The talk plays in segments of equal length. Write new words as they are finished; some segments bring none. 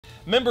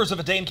Members of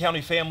a Dane County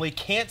family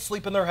can't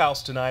sleep in their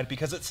house tonight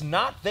because it's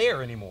not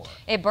there anymore.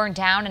 It burned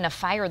down in a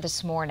fire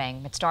this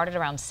morning. It started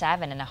around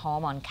 7 in a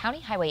home on County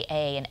Highway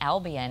A in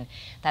Albion.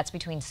 That's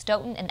between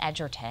Stoughton and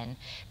Edgerton.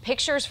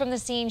 Pictures from the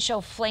scene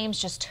show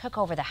flames just took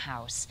over the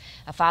house.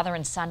 A father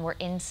and son were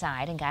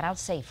inside and got out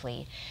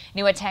safely.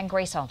 New at 10,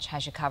 Grace Ulch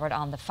has you covered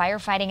on the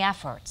firefighting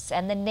efforts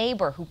and the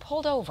neighbor who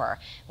pulled over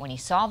when he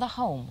saw the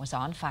home was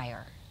on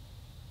fire.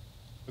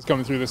 I was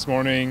coming through this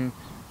morning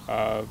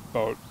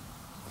about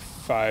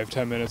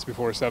 5-10 minutes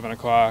before 7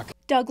 o'clock.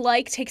 Doug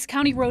Like takes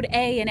County Road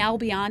A in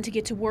Albion to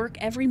get to work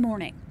every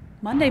morning.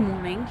 Monday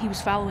morning, he was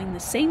following the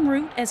same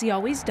route as he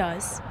always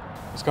does.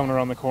 I was coming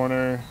around the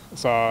corner, I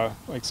saw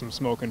like some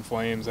smoke and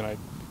flames, and I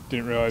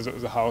didn't realize it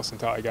was a house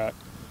until I got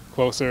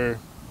closer.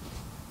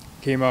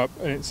 Came up,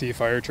 I didn't see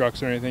fire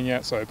trucks or anything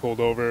yet, so I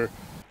pulled over.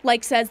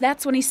 Like says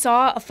that's when he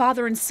saw a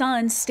father and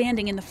son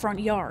standing in the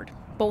front yard.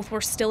 Both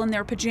were still in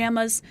their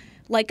pajamas.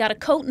 Like got a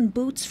coat and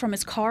boots from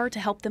his car to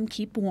help them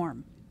keep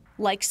warm.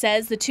 Like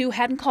says the two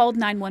hadn't called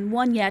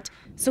 911 yet,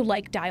 so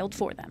Like dialed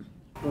for them.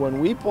 When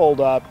we pulled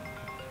up,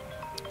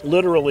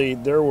 literally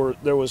there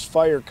was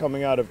fire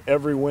coming out of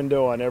every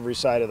window on every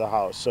side of the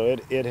house, so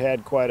it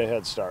had quite a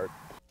head start.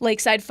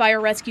 Lakeside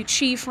Fire Rescue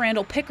Chief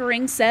Randall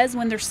Pickering says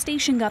when their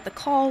station got the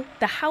call,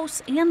 the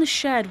house and the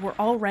shed were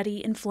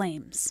already in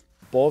flames.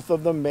 Both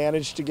of them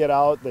managed to get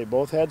out. They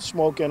both had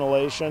smoke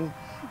inhalation,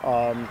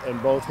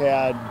 and both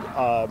had,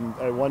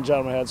 one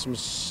gentleman had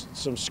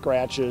some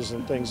scratches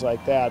and things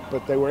like that,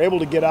 but they were able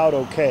to get out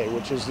okay,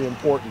 which is the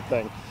important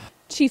thing.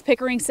 Chief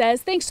Pickering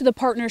says thanks to the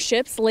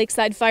partnerships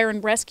Lakeside Fire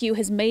and Rescue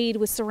has made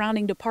with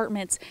surrounding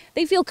departments,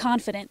 they feel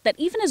confident that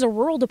even as a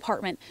rural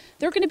department,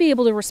 they're going to be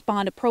able to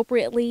respond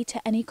appropriately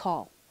to any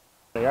call.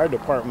 Our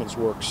departments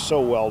work so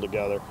well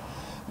together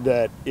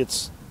that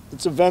it's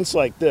events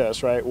like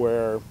this, right,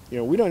 where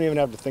we don't even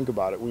have to think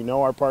about it. We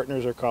know our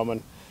partners are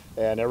coming,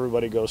 and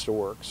everybody goes to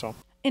work. So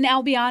in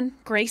Albion,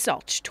 Grace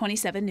Ulch,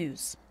 27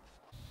 News.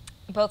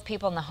 Both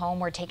people in the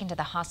home were taken to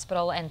the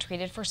hospital and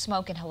treated for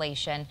smoke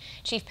inhalation.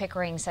 Chief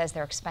Pickering says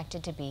they're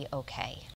expected to be okay.